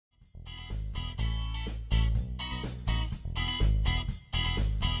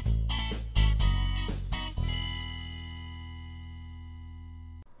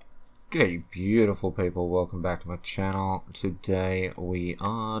G'day beautiful people, welcome back to my channel. Today we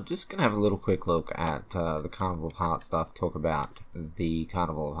are just going to have a little quick look at the Carnival of Hearts stuff, talk about the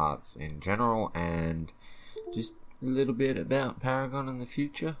Carnival of Hearts in general, and just a little bit about Paragon in the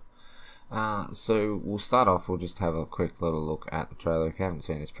future. So we'll start off, we'll just have a quick little look at the trailer. If you haven't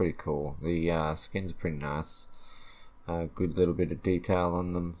seen it, it's pretty cool. The skins are pretty nice. Good little bit of detail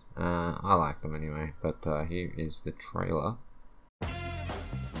on them. I like them anyway, but here is the trailer.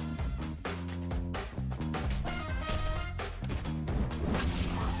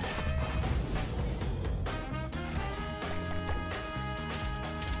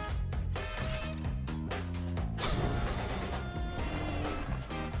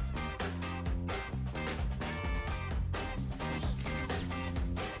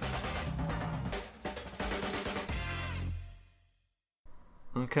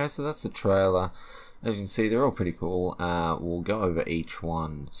 Okay, so that's the trailer. As you can see, they're all pretty cool. We'll go over each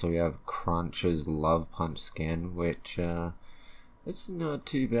one. So we have Crunch's Love Punch skin, which it's not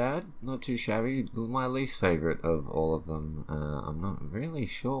too bad, not too shabby. My least favorite of all of them. I'm not really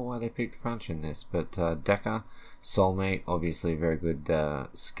sure why they picked Crunch in this, but Deca, Soulmate, obviously very good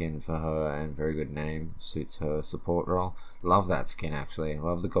skin for her and very good name, suits her support role. Love that skin actually.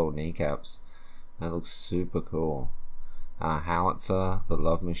 Love the gold kneecaps. That looks super cool. Howitzer, the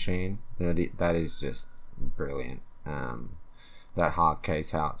Love Machine, that is just brilliant. That hard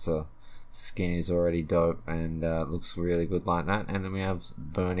case Howitzer skin is already dope and looks really good like that. And then we have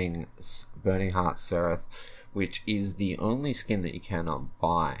Burning Heart Sereth, which is the only skin that you cannot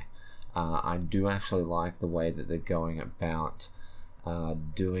buy. I do actually like the way that they're going about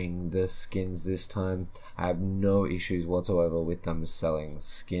doing the skins this time. I have no issues whatsoever with them selling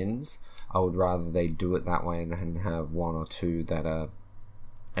skins. I would rather they do it that way and then have one or two that are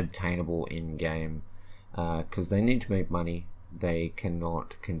obtainable in game, because they need to make money. They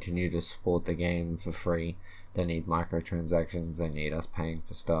cannot continue to support the game for free. They need microtransactions, they need us paying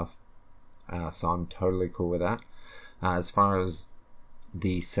for stuff, so I'm totally cool with that. As far as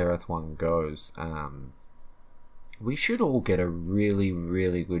the Sereth one goes, we should all get a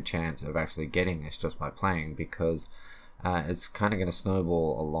really good chance of actually getting this just by playing, because it's kind of going to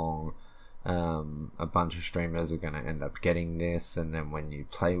snowball along. A bunch of streamers are going to end up getting this, and then when you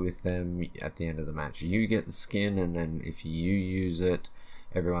play with them at the end of the match you get the skin, and then if you use it,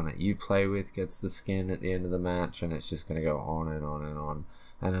 everyone that you play with gets the skin at the end of the match, and it's just going to go on and on and on,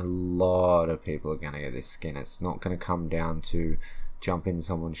 and a lot of people are going to get this skin. It's not going to come down to jump in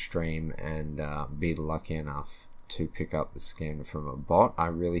someone's stream and be lucky enough to pick up the skin from a bot. I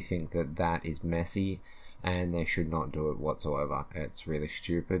really think that that is messy and they should not do it whatsoever. It's really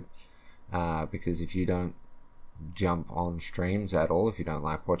stupid. Because if you don't jump on streams at all, if you don't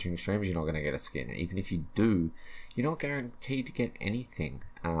like watching streams, you're not going to get a skin. Even if you do, you're not guaranteed to get anything.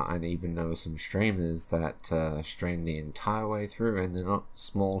 I even know some streamers that stream the entire way through, and they're not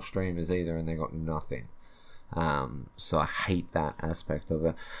small streamers either, and they got nothing. So I hate that aspect of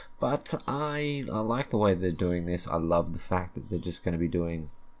it. But I like the way they're doing this. I love the fact that they're just going to be doing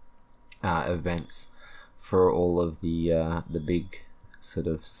events for all of the big sort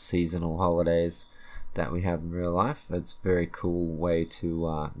of seasonal holidays that we have in real life. It's a very cool way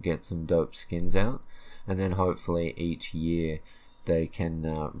to get some dope skins out, and then hopefully each year they can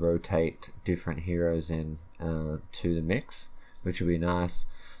rotate different heroes in to the mix, which would be nice.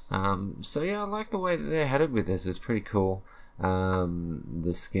 So yeah, I like the way that they're headed with this. It's pretty cool.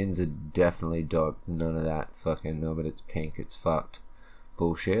 The skins are definitely dope. None of that fucking no, but it's pink, it's fucked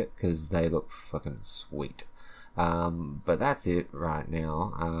bullshit, because they look fucking sweet. But that's it right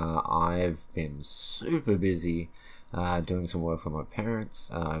now. I've been super busy doing some work for my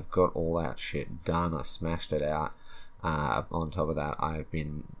parents. I've got all that shit done. I smashed it out. On top of that, I've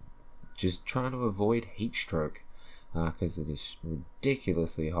been just trying to avoid heat stroke, because it is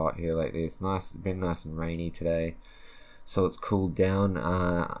ridiculously hot here lately. It's nice. It's been nice and rainy today, so it's cooled down.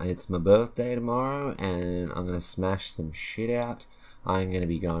 It's my birthday tomorrow, and I'm gonna smash some shit out. I'm going to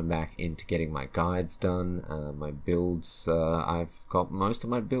be going back into getting my guides done, my builds. I've got most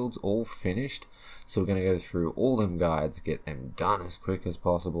of my builds all finished, so we're going to go through all them guides, get them done as quick as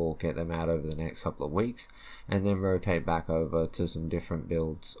possible, get them out over the next couple of weeks, and then rotate back over to some different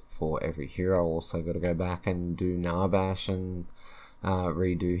builds for every hero. Also got to go back and do Narbash and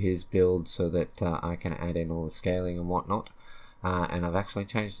redo his build so that I can add in all the scaling and whatnot. And I've actually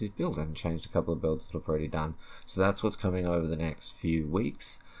changed his build and changed a couple of builds that I've already done. So that's what's coming over the next few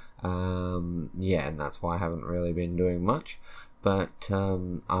weeks. Yeah, and that's why I haven't really been doing much. But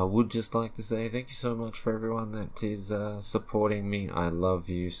I would just like to say thank you so much for everyone that is supporting me. I love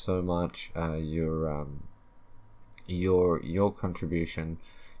you so much. You're your contribution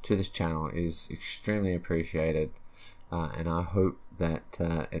to this channel is extremely appreciated, and I hope that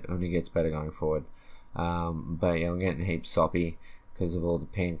it only gets better going forward. But yeah, I'm getting heaps soppy because of all the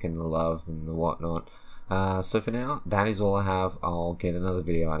pink and the love and the whatnot. So for now, that is all I have. I'll get another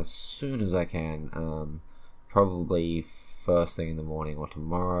video out as soon as I can, probably first thing in the morning or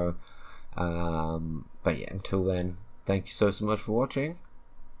tomorrow. But yeah, until then, thank you so much for watching.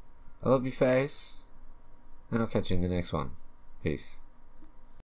 I love your face, and I'll catch you in the next one. Peace.